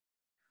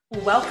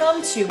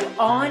Welcome to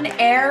On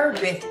Air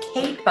with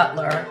Kate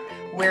Butler,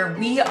 where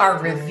we are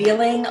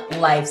revealing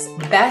life's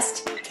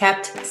best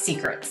kept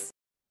secrets.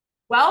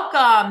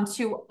 Welcome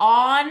to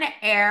On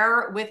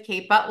Air with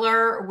Kate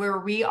Butler, where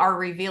we are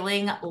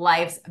revealing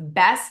life's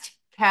best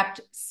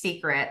kept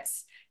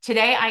secrets.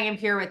 Today, I am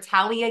here with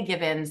Taliah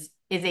Givens.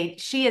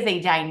 She is a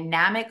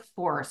dynamic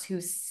force who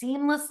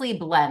seamlessly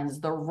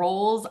blends the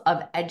roles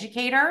of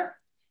educator,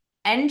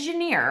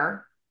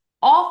 engineer,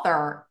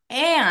 author,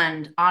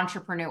 and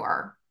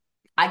entrepreneur.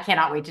 I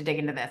cannot wait to dig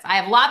into this. I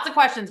have lots of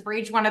questions for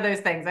each one of those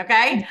things,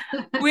 okay?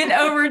 With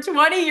over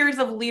 20 years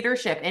of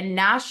leadership in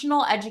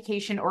national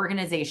education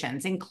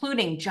organizations,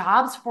 including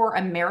Jobs for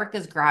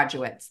America's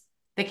Graduates,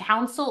 the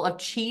Council of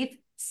Chief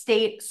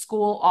State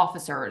School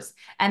Officers,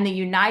 and the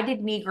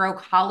United Negro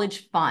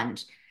College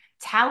Fund,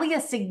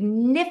 Taliah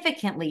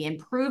significantly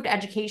improved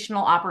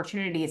educational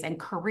opportunities and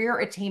career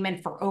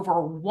attainment for over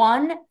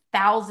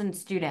 1,000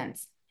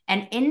 students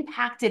and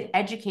impacted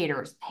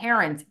educators,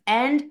 parents,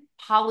 and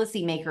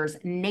policymakers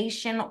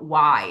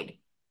nationwide.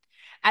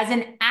 As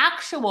an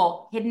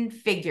actual hidden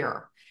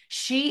figure,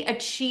 she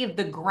achieved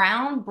the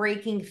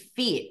groundbreaking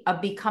feat of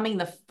becoming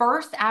the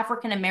first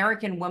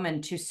African-American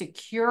woman to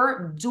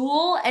secure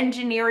dual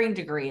engineering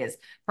degrees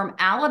from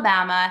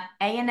Alabama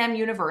A&M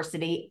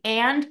University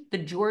and the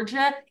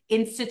Georgia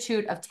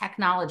Institute of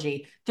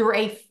Technology through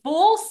a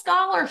full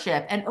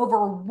scholarship and over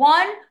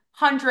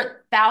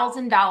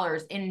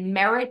 $100,000 in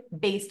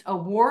merit-based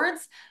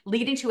awards,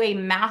 leading to a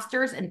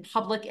master's in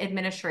public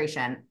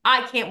administration.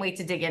 I can't wait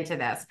to dig into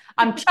this.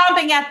 I'm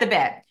chomping at the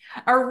bit.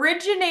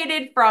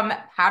 Originated from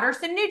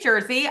Paterson, New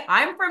Jersey.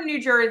 I'm from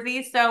New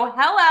Jersey, so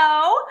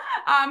hello.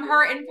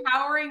 Her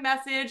empowering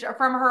message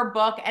from her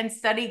book and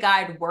study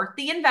guide, Worth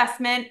the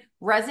Investment,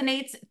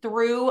 resonates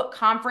through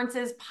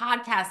conferences,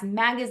 podcasts,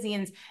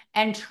 magazines,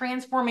 and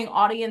transforming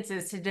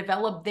audiences to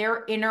develop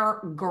their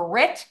inner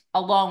grit,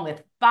 along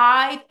with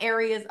 5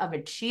 areas of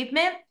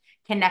achievement,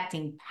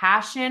 connecting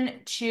passion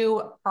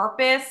to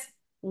purpose.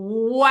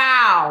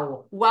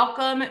 Wow.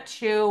 Welcome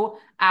to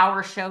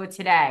our show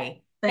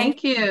today.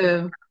 Thank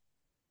you.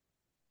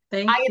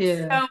 Thank I am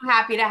you. so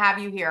happy to have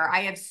you here.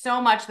 I have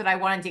so much that I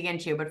want to dig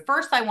into, but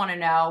first I want to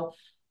know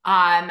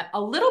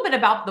a little bit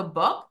about the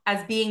book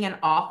as being an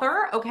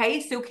author. Okay,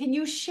 so can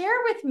you share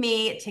with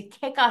me to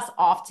kick us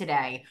off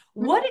today,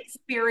 what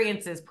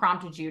experiences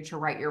prompted you to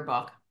write your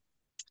book?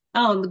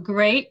 Oh,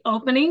 great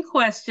opening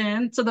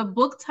question. So the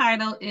book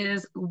title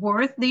is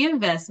Worth the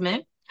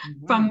Investment: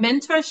 From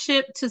Mhm.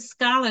 Mentorship to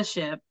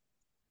Scholarship,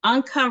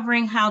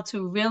 Uncovering How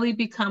to Really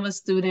Become a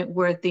Student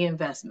Worth the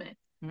Investment.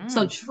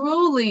 So Mm.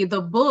 truly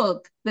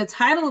the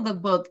title of the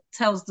book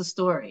tells the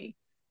story.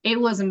 It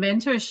was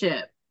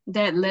mentorship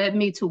that led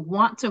me to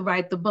want to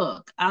write the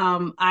book.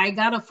 I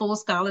got a full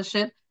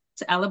scholarship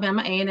to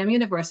Alabama A&M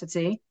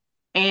University.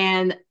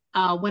 And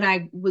when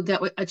I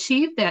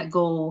achieved that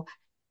goal,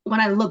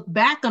 when I look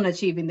back on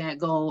achieving that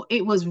goal,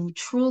 it was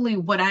truly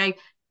what I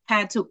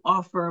had to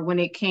offer when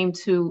it came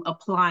to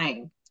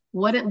applying.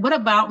 What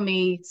about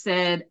me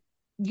said,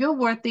 you're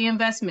worth the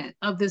investment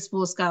of this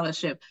full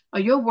scholarship, or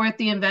you're worth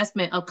the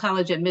investment of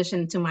college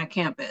admission to my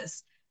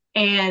campus.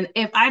 And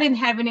if I didn't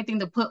have anything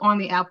to put on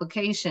the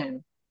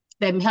application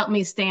that helped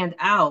me stand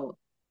out,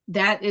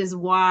 that is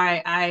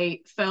why I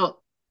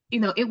felt,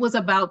 it was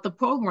about the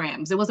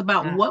programs. It was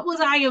about Yeah. what was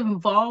I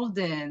involved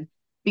in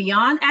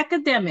beyond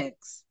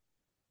academics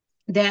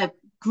that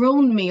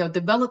groomed me or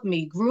developed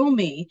me, grew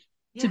me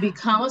to Yeah.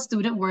 become a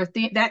student worth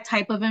that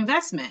type of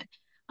investment.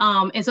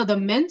 And so the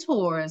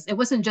mentors, it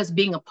wasn't just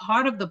being a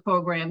part of the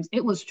programs,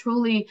 it was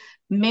truly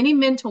many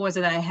mentors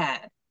that I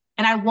had.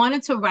 And I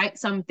wanted to write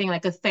something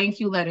like a thank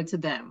you letter to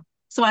them.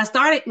 So I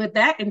started with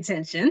that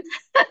intention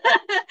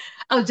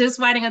of just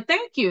writing a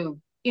thank you,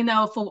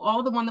 for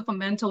all the wonderful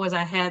mentors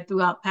I had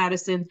throughout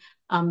Paterson,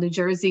 New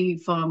Jersey,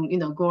 from,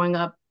 growing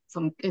up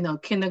from,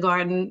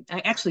 kindergarten,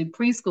 actually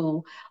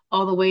preschool,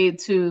 all the way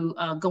to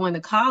going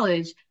to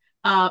college.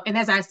 And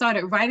as I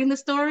started writing the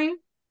story,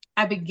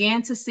 I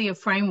began to see a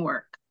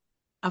framework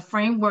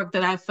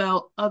that I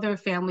felt other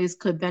families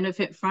could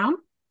benefit from,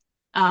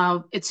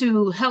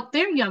 to help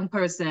their young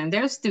person,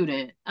 their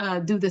student,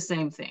 do the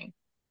same thing.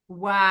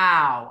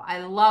 Wow, I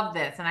love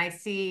this. And I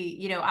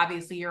see,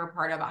 obviously you're a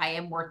part of I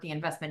Am Worth the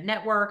Investment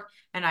Network.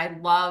 And I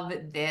love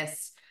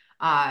this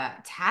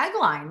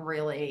tagline,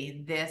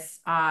 really, this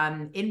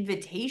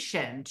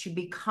invitation to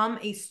become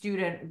a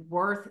student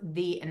worth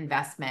the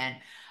investment.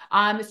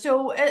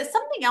 So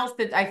something else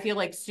that I feel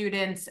like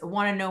students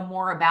want to know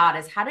more about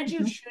is, how did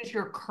you Mm-hmm. choose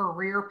your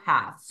career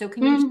path? So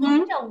can you tell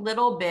me Mm-hmm. a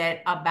little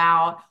bit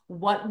about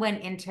what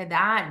went into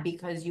that?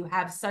 Because you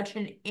have such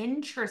an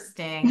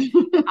interesting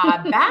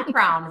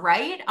background,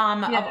 right?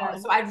 Yeah.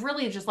 So I'd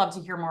really just love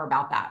to hear more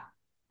about that.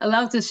 I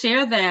love to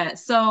share that.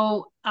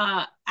 So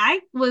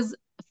I was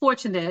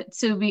fortunate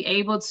to be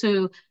able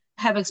to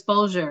have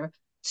exposure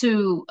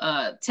to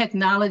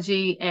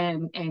technology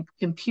and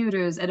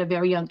computers at a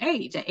very young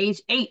age. At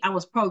age 8, I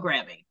was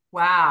programming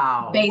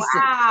Wow. basics.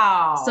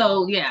 Wow.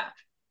 So yeah,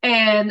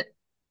 and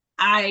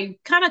I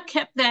kind of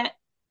kept that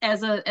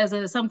as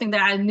a something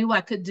that I knew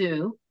I could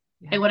do.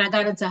 Yeah. And when I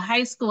got into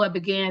high school,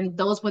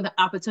 those were the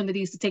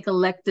opportunities to take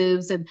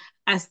electives. And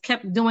I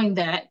kept doing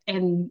that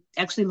and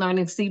actually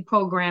learning C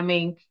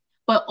programming.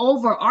 But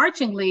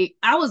overarchingly,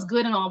 I was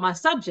good in all my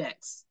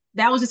subjects.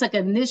 That was just like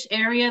a niche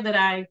area that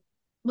I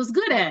was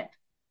good at.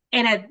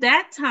 And at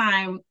that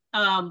time,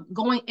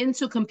 going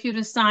into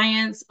computer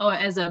science or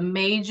as a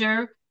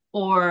major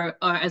or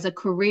as a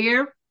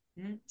career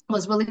Mm-hmm.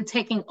 was really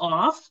taking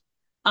off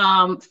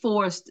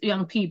for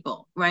young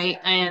people, right?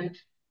 Yeah.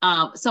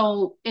 And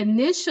so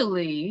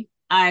initially,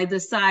 I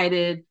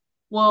decided,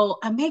 well,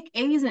 I make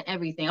A's in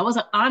everything. I was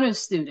an honor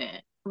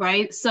student,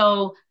 right?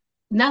 So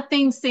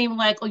nothing seemed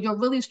like, oh, you're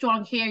really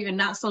strong here, you're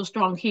not so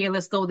strong here,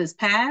 let's go this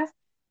path.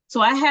 So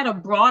I had a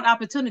broad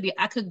opportunity.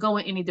 I could go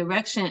in any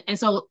direction. And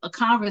so a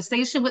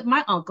conversation with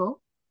my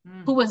uncle,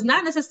 who Mm. was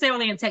not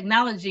necessarily in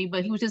technology,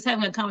 but he was just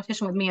having a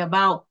conversation with me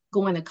about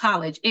going to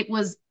college. It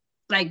was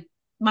like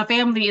my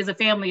family is a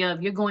family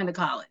of you're going to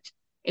college.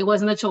 It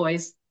wasn't a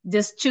choice.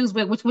 Just choose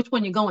which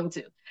one you're going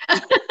to. So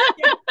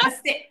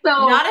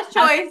Not a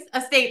choice,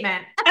 a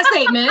statement. a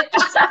statement.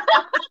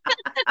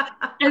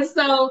 And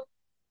so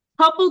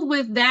coupled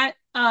with that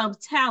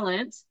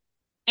talent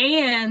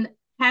and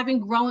having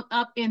grown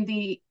up in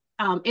the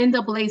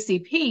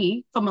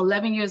NAACP from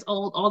 11 years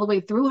old all the way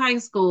through high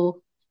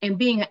school and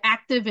being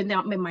active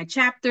in my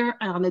chapter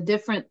on the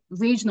different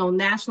regional,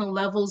 national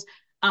levels,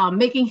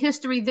 making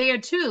history there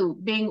too,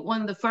 being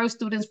one of the first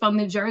students from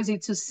New Jersey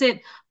to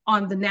sit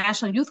on the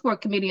National Youth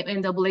Work Committee at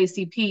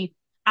NAACP.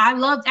 I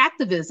loved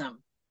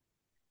activism.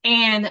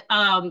 And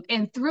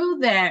through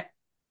that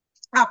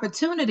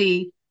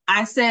opportunity,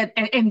 I said,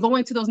 and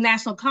going to those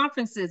national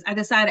conferences, I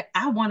decided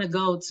I want to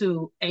go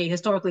to a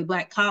historically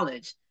Black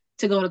college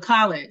to go to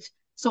college.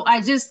 So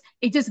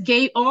it just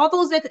gave all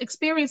those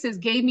experiences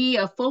gave me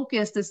a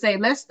focus to say,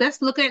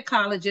 let's look at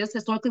colleges,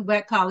 historically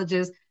Black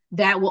colleges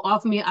that will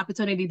offer me an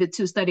opportunity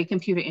to study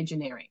computer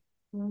engineering.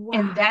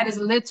 And Wow. that is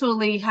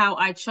literally how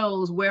I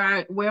chose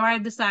where I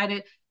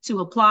decided to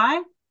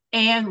apply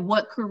and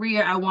what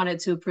career I wanted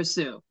to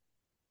pursue.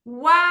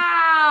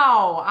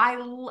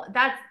 Wow.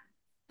 That's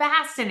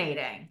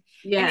fascinating.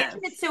 And isn't it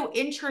Yes. so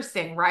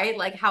interesting, right?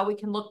 Like how we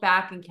can look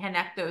back and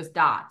connect those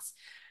dots.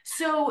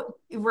 So,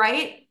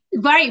 right?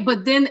 Right.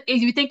 But then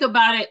if you think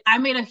about it, I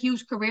made a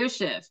huge career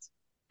shift.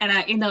 And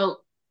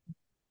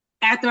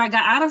after I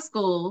got out of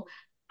school,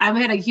 I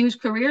had a huge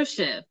career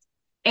shift.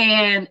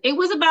 And it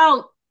was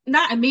about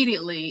not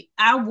immediately.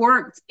 I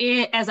worked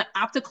as an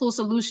optical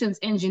solutions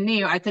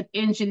engineer. I could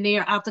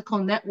engineer optical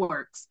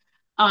networks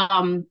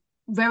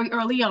very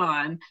early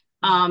on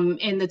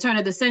in the turn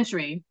of the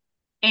century.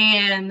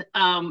 And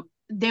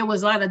there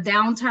was a lot of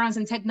downturns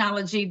in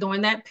technology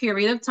during that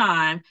period of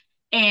time.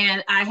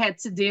 And I had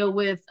to deal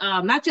with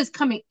not just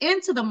coming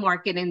into the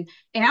market and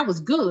I was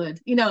good,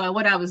 at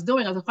what I was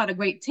doing. I was part of a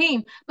great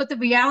team, but the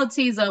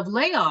realities of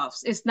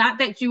layoffs. It's not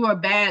that you are a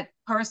bad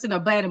person or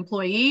bad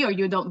employee or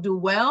you don't do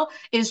well.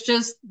 It's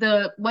just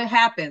what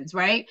happens,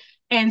 right?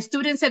 And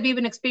students have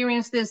even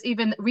experienced this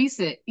even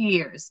recent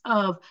years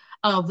of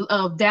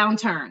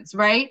downturns,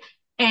 right?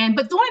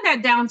 But during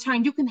that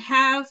downturn, you can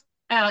have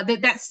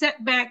that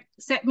setback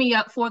set me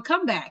up for a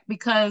comeback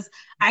because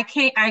I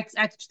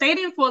stayed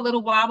in for a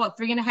little while, about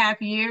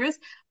 3.5 years,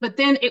 but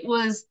then it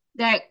was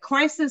that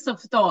crisis of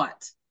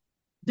thought.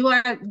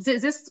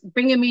 Is this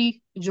bringing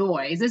me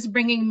joy? Is this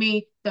bringing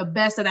me the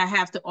best that I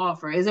have to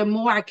offer? Is there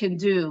more I can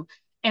do?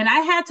 And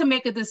I had to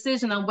make a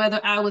decision on whether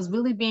I was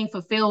really being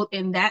fulfilled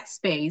in that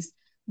space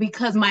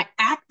because my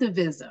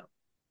activism,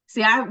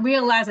 see, I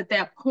realized at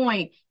that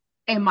point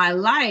in my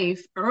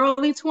life,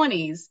 early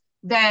 20s,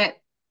 that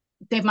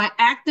my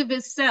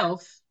activist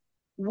self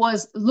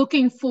was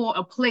looking for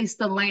a place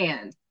to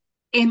land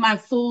in my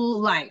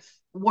full life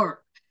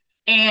work.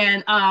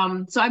 And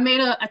so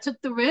I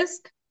took the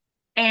risk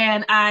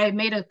and I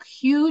made a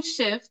huge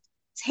shift,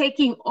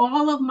 taking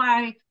all of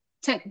my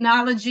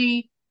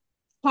technology,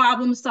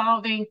 problem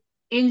solving,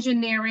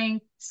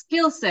 engineering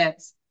skill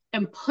sets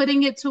and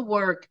putting it to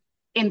work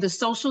in the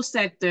social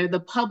sector,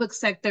 the public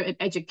sector, and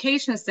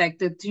education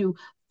sector to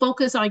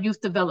focus on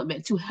youth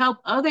development, to help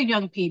other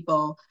young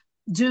people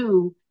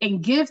do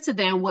and give to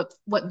them what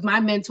my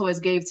mentors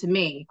gave to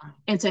me,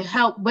 and to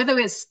help, whether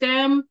it's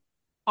STEM,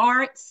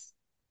 arts,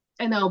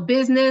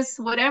 business,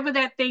 whatever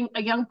that thing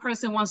a young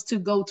person wants to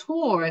go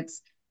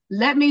towards,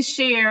 let me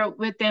share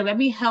with them, let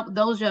me help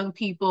those young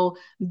people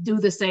do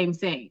the same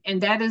thing.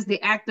 And that is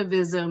the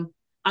activism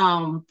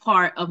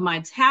part of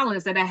my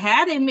talents that I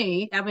had in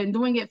me. I've been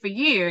doing it for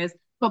years,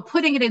 but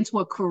putting it into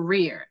a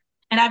career.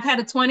 And I've had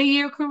a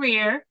 20-year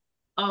career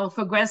of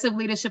progressive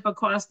leadership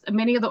across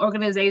many of the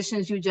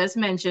organizations you just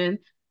mentioned,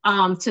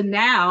 to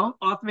now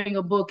authoring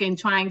a book and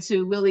trying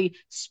to really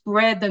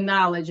spread the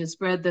knowledge and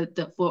spread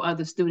the for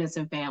other students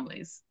and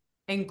families.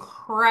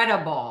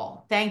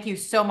 Incredible. Thank you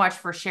so much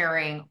for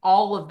sharing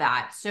all of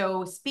that.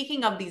 So,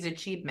 speaking of these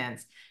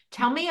achievements,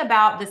 tell me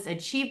about this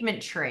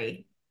achievement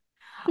tree.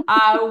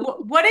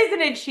 What is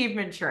an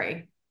achievement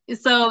tree?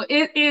 So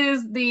it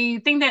is the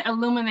thing that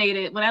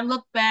illuminated when I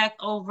look back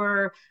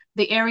over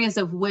the areas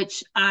of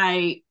which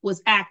I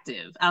was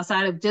active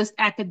outside of just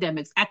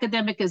academics.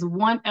 Academic is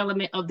one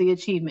element of the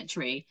achievement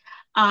tree.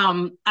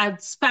 I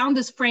found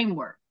this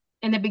framework,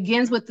 and it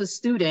begins with the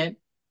student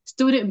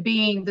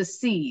being the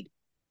seed,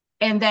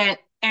 and that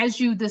as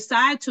you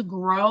decide to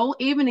grow,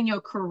 even in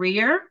your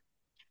career,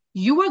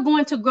 you are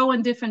going to grow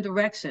in different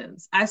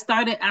directions. I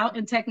started out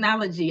in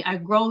technology. I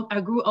grew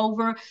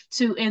over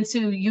to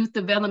into youth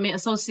development,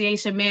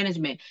 association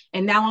management,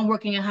 and now I'm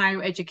working in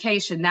higher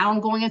education. Now I'm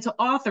going into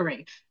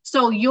authoring.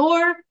 So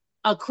your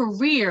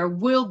career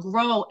will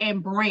grow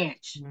and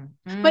branch.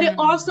 Mm-hmm. But it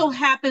also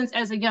happens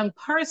as a young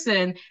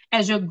person,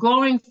 as you're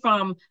growing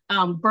from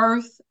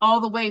birth all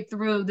the way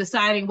through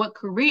deciding what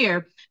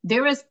career,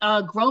 there is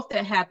a growth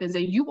that happens,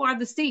 and you are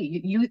the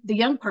seed, you the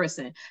young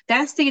person.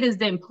 That seed is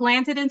then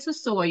planted into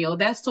soil.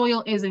 That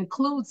soil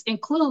includes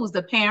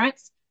the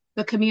parents,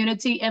 the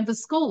community, and the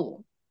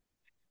school.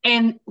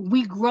 And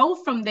we grow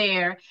from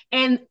there.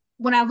 And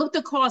when I looked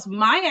across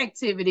my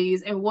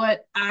activities and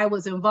what I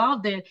was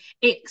involved in,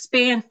 it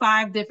spanned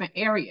 5 different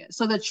areas.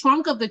 So the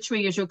trunk of the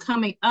tree, as you're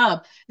coming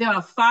up, there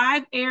are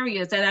 5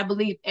 areas that I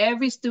believe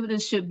every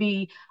student should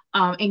be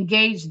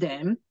engaged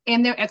in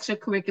their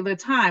extracurricular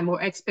time, or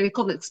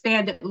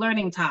expanded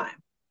learning time.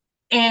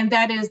 And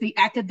that is the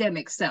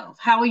academic self.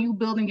 How are you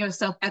building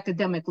yourself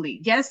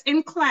academically? Yes,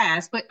 in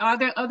class, but are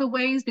there other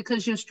ways,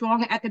 because you're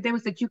strong in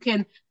academics, that you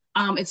can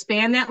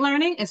expand that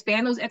learning,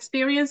 expand those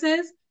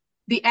experiences?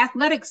 The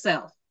athletic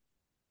self.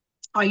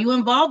 Are you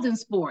involved in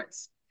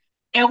sports?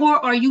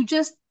 Or are you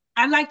just,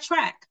 I like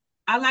track,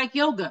 I like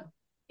yoga.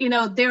 You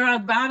know, there are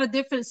a lot of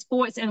different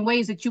sports and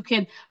ways that you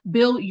can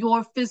build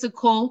your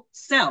physical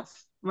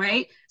self,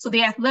 right? So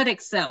the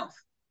athletic self.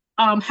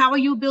 How are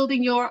you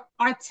building your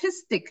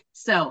artistic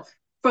self?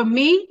 For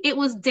me, it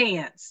was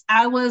dance.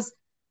 That was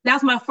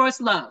my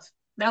first love.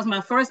 That was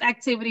my first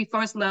activity.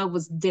 First love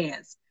was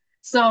dance.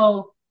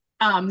 So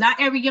not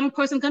every young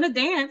person gonna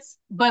dance,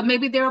 but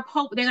maybe they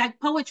like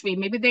poetry.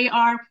 Maybe they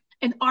are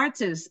an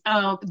artist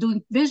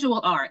doing visual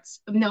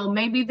arts.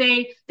 Maybe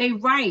they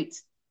write.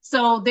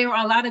 So there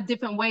are a lot of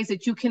different ways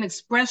that you can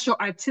express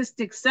your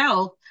artistic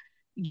self.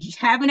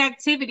 Have an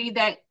activity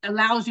that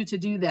allows you to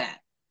do that.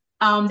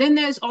 Then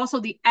there's also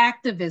the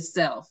activist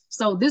self.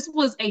 So this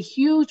was a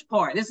huge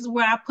part. This is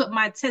where I put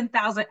my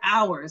 10,000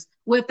 hours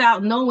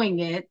without knowing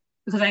it,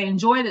 because I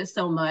enjoyed it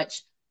so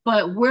much.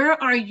 But where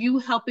are you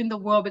helping the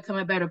world become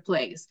a better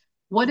place?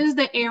 What is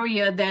the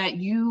area that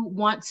you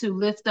want to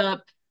lift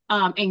up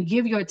and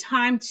give your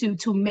time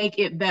to make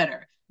it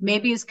better?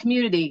 Maybe it's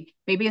community,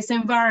 maybe it's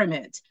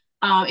environment.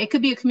 It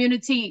could be a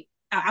community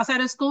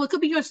outside of school. It could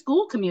be your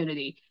school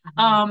community,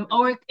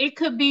 or it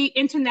could be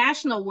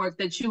international work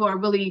that you are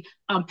really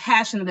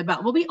passionate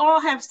about. Well, we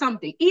all have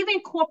something.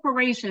 Even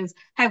corporations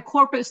have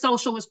corporate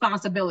social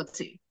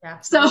responsibility.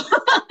 Absolutely.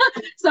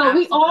 So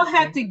we all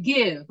have to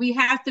give. We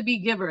have to be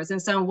givers in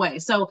some way.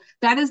 So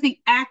that is the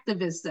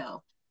activist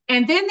self.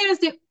 And then there's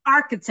the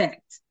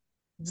architect.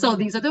 So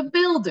these are the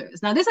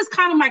builders. Now, this is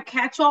kind of my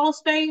catch-all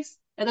space.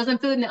 It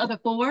doesn't fit in the other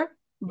 4,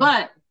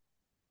 but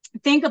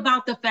think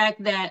about the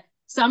fact that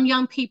some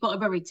young people are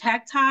very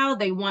tactile.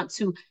 They want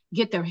to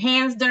get their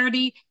hands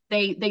dirty.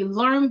 They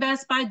learn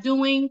best by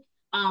doing.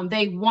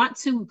 They want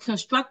to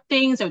construct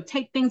things or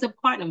take things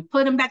apart and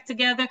put them back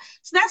together.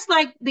 So that's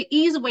like the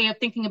easy way of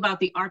thinking about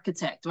the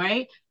architect,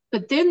 right?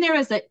 But then there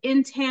is an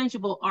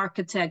intangible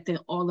architect in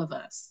all of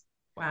us.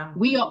 Wow.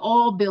 We are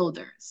all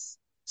builders.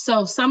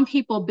 So some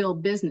people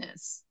build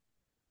business.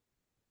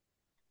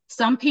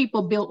 Some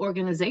people build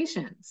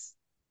organizations.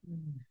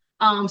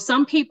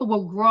 Some people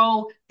will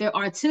grow their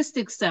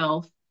artistic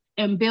self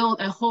and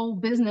build a whole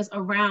business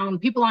around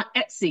people on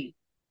Etsy.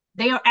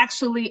 They are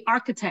actually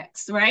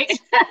architects, right?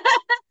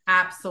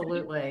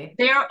 Absolutely.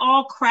 They're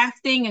all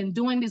crafting and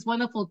doing these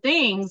wonderful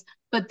things,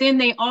 but then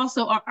they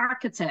also are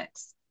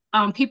architects.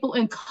 People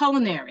in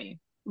culinary,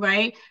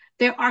 right?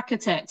 They're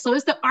architects. So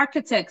it's the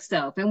architect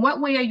self. And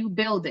what way are you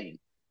building?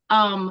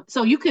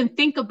 So you can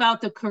think about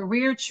the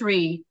career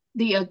tree,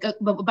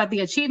 about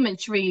the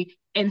achievement tree,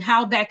 and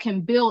how that can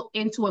build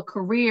into a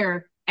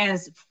career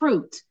as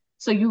fruit.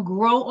 So you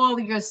grow all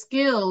of your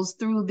skills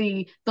through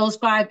those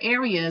 5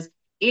 areas.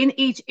 In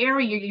each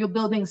area, you're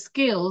building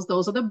skills.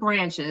 Those are the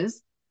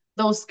branches.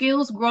 Those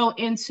skills grow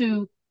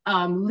into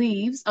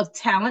leaves of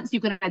talents. You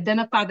can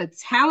identify the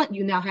talent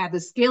you now have. The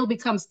skill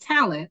becomes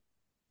talent.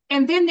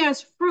 And then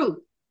there's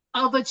fruit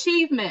of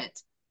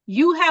achievement.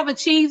 You have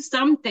achieved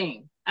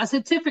something, a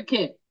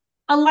certificate,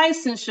 a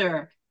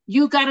licensure.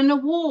 You got an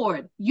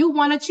award. You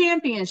won a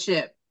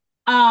championship.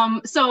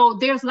 So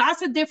there's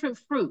lots of different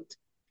fruit.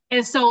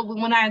 And so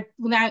when I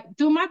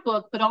do my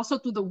book, but also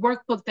through the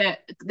workbook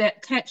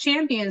that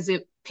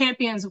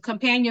champions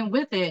companion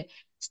with it,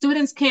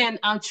 students can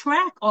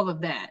track all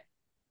of that.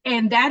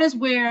 And that is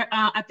where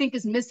I think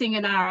is missing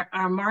in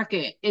our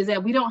market, is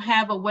that we don't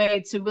have a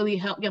way to really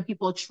help young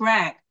people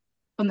track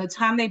from the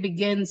time they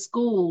begin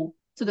school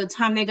to the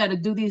time they got to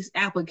do these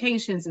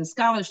applications and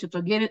scholarships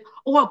or get it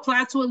or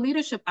apply to a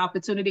leadership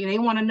opportunity. And they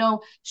want to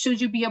know,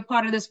 should you be a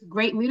part of this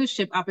great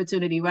leadership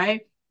opportunity,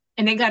 right?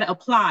 And they got to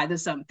apply to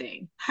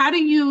something. How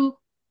do you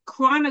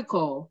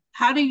chronicle?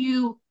 How do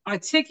you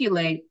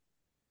articulate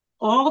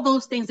all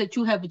those things that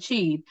you have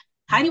achieved?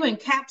 How do you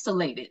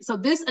encapsulate it? So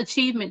this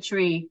achievement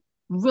tree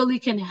really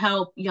can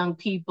help young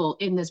people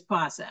in this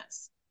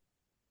process.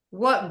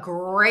 What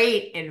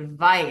great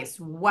advice.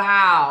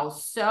 Wow.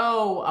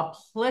 So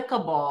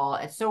applicable.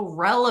 It's so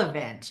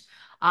relevant.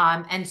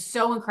 And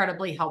so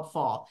incredibly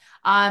helpful.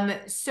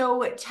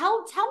 So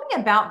tell me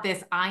about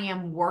this I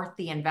Am Worth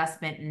the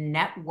Investment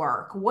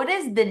network. What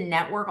is the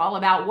network all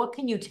about? What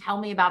can you tell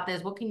me about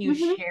this? What can you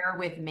Mm-hmm. share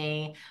with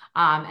me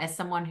as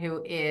someone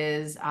who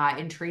is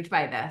intrigued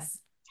by this?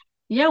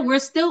 Yeah, we're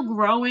still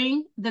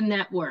growing the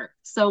network.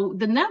 So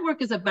the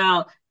network is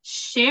about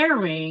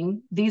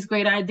sharing these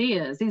great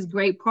ideas, these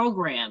great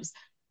programs.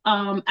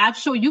 I'm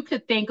sure you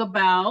could think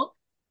about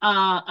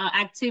an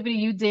activity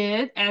you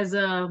did as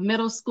a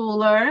middle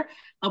schooler,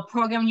 a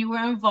program you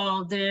were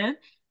involved in.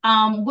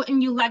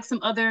 Wouldn't you like some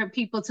other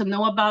people to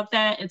know about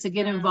that and to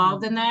get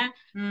involved in Mm, that?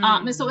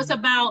 And so it's mm,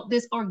 about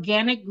this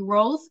organic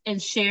growth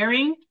and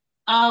sharing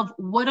of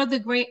what are the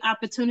great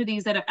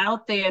opportunities that are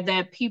out there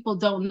that people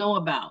don't know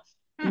about.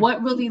 mm.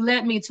 What really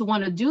led me to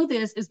want to do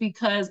this is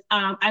because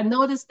I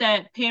noticed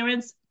that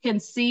parents can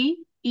see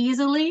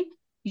easily,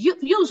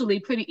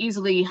 usually pretty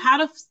easily,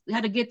 how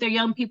to get their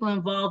young people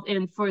involved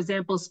in, for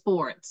example,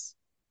 sports.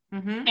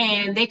 Mm-hmm.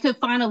 And they could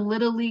find a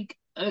little league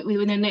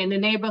in the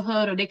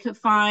neighborhood, or they could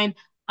find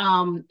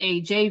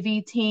a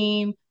JV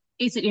team.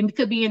 It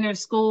could be in their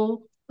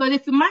school. But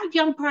if my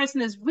young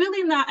person is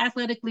really not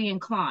athletically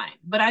inclined,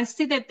 but I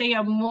see that they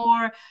are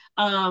more,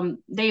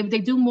 they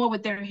do more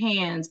with their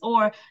hands,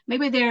 or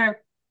maybe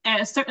they're at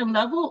a certain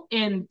level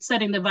in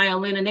studying the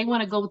violin and they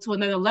want to go to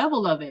another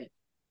level of it.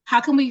 How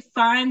can we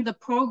find the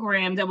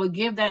program that will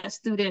give that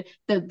student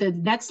the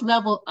next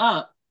level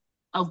up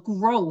of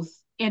growth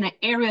in an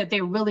area that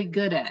they're really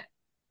good at?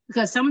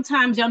 Because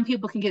sometimes young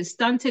people can get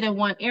stunted in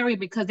one area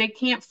because they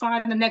can't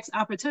find the next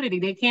opportunity.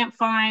 They can't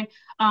find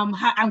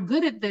how I'm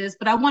good at this,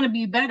 but I want to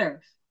be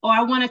better, or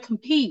I want to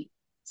compete.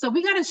 So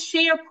we got to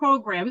share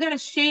programs. We got to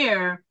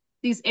share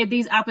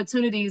these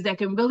opportunities that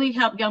can really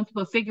help young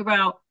people figure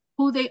out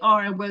who they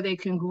are and where they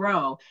can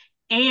grow,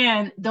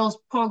 and those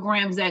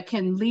programs that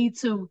can lead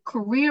to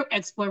career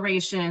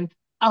exploration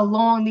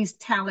along these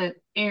talent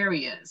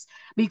areas.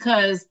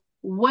 Because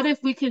what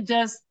if we could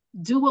just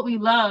do what we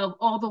love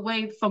all the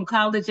way from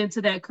college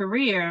into that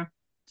career?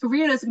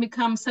 Career doesn't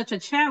become such a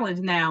challenge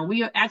now.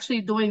 We are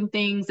actually doing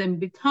things and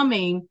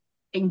becoming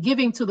and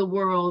giving to the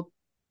world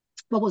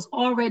what was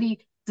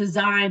already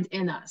designed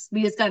in us.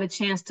 We just got a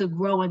chance to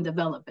grow and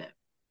develop it.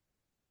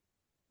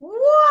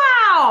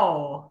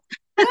 Wow.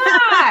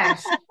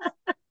 Gosh.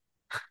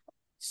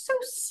 So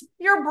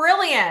you're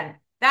brilliant.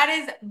 That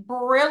is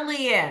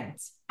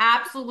brilliant.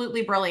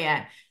 Absolutely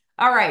brilliant.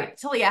 All right,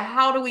 Taliah,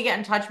 how do we get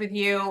in touch with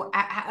you?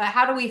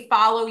 How do we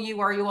follow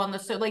you? Are you on the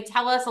so like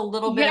tell us a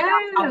little bit about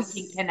how we can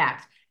Yes.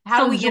 connect. How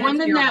do So we get join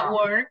into the your book?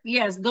 network.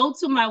 Yes, go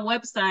to my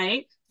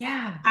website.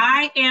 Yeah.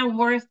 I am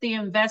worth the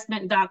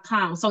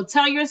investment.com. So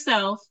tell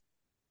yourself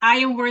I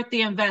am worth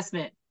the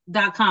investment.com.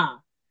 I love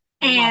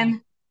it.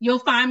 And you'll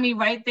find me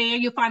right there.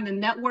 You'll find the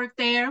network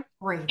there.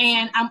 Great.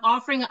 And I'm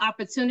offering an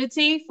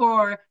opportunity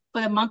for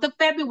the month of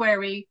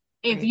February.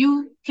 If Great.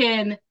 you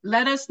can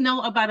let us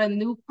know about a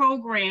new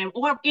program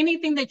or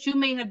anything that you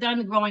may have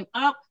done growing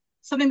up,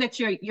 something that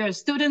your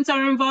students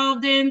are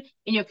involved in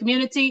your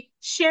community,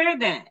 share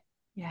that.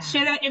 Yeah.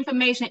 Share that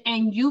information,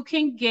 and you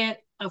can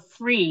get a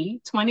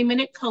free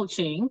 20-minute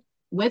coaching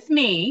with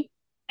me.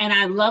 And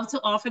I love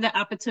to offer the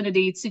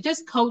opportunity to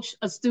just coach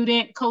a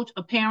student, coach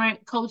a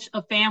parent, coach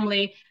a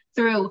family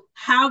through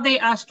how they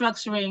are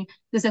structuring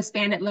this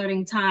expanded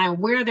learning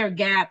time, where are their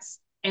gaps,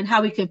 and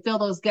how we can fill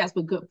those gaps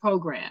with good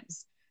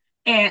programs.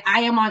 And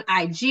I am on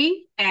IG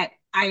at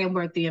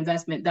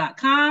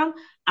IamWorthTheInvestment.com.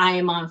 I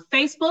am on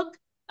Facebook,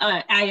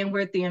 I Am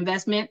Worth the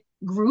Investment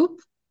group,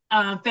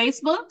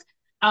 Facebook.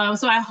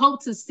 So I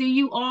hope to see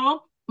you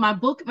all. My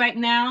book right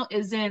now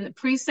is in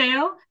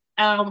pre-sale.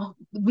 We're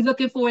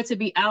looking forward to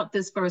be out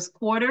this first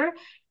quarter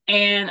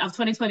and of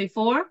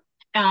 2024.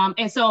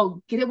 And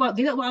so get it while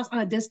it's on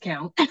a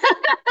discount. And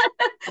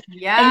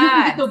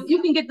Yes.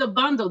 you can get the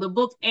bundle, the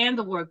book and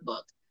the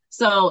workbook.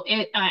 So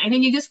and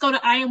then you just go to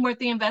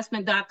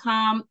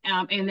iamworththeinvestment.com,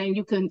 and then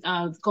you can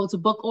go to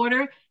book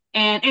order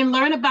and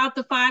learn about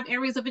the 5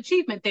 areas of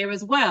achievement there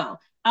as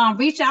well.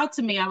 Reach out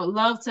to me. I would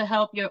love to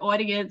help your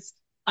audience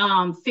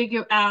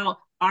figure out,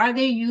 are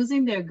they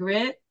using their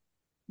grit?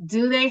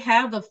 Do they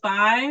have the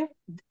 5?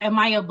 Am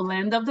I a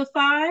blend of the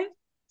 5?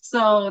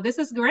 So this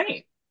is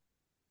great.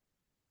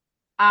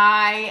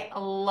 I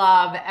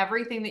love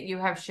everything that you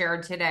have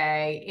shared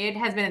today. It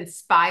has been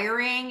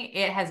inspiring.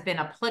 It has been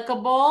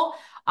applicable.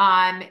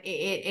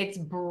 It's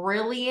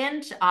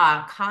brilliant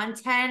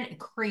content,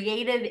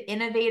 creative,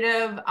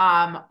 innovative,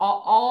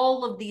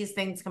 all of these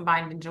things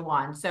combined into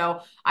one.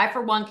 So I,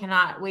 for one,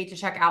 cannot wait to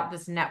check out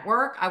this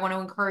network. I want to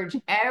encourage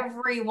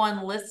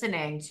everyone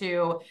listening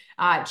to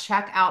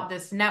check out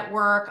this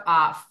network,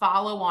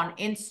 follow on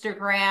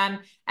Instagram.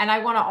 And I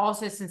want to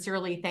also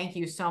sincerely thank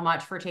you so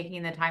much for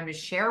taking the time to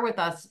share with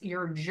us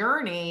your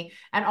journey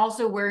and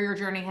also where your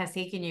journey has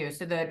taken you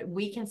so that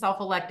we can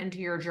self-elect into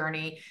your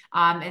journey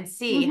and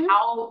see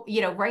how,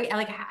 right?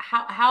 Like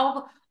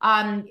how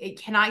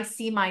can I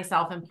see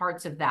myself in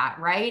parts of that,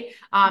 right?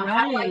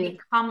 How do I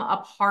become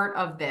a part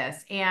of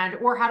this?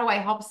 Or how do I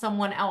help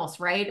someone else,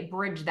 right?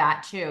 Bridge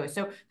that too.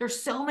 So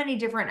there's so many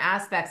different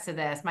aspects to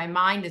this. My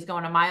mind is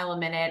going a mile a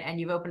minute, and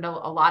you've opened a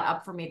lot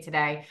up for me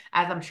today,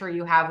 as I'm sure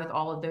you have with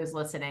all of those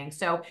listening.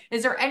 So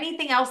is there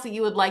anything else that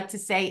you would like to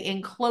say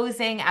in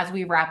closing as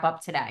we wrap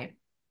up today?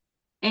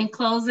 In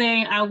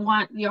closing, I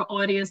want your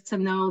audience to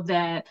know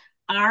that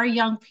our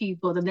young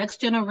people, the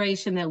next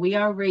generation that we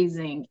are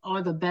raising,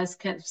 are the best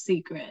kept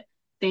secret.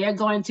 They are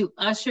going to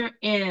usher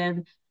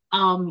in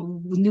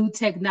new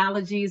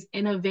technologies,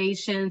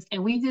 innovations,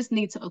 and we just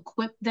need to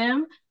equip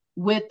them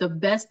with the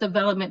best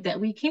development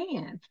that we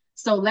can.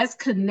 So let's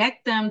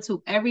connect them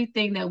to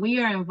everything that we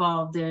are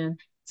involved in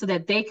so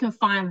that they can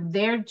find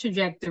their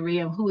trajectory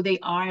of who they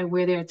are and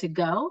where they're to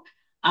go.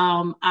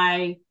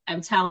 I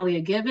am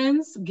Taliah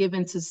Givens,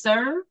 Given to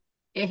Serve.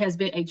 It has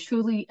been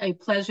truly a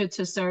pleasure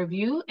to serve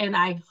you. And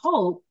I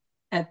hope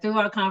that through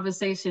our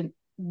conversation,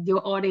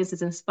 your audience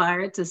is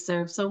inspired to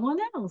serve someone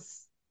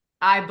else.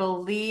 I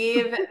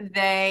believe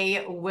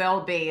they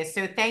will be.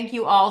 So thank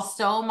you all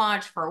so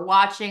much for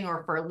watching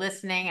or for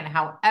listening, and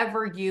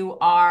however you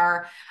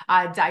are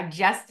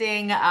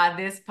digesting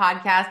this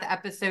podcast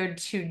episode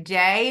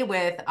today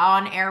with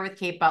On Air with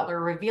Kate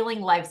Butler, revealing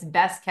life's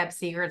best kept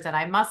secrets. And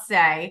I must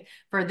say,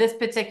 for this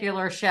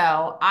particular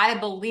show, I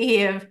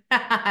believe,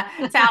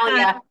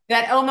 Taliah,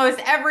 that almost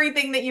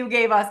everything that you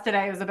gave us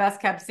today was the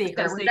best kept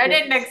secret, which I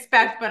didn't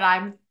expect, but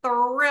I'm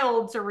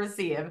thrilled to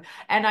receive.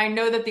 And I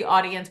know that the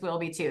audience will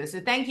be too. So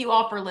thank you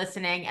all for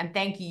listening. And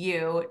thank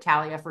you,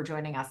 Taliah, for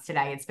joining us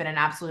today. It's been an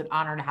absolute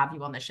honor to have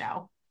you on the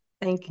show.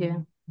 Thank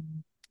you.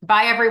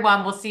 Bye,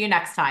 everyone. We'll see you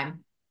next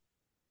time.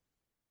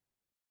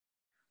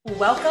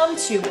 Welcome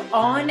to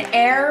On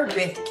Air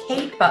with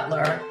Kate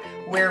Butler,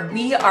 where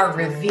we are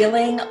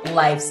revealing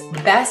life's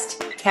best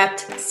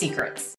kept secrets.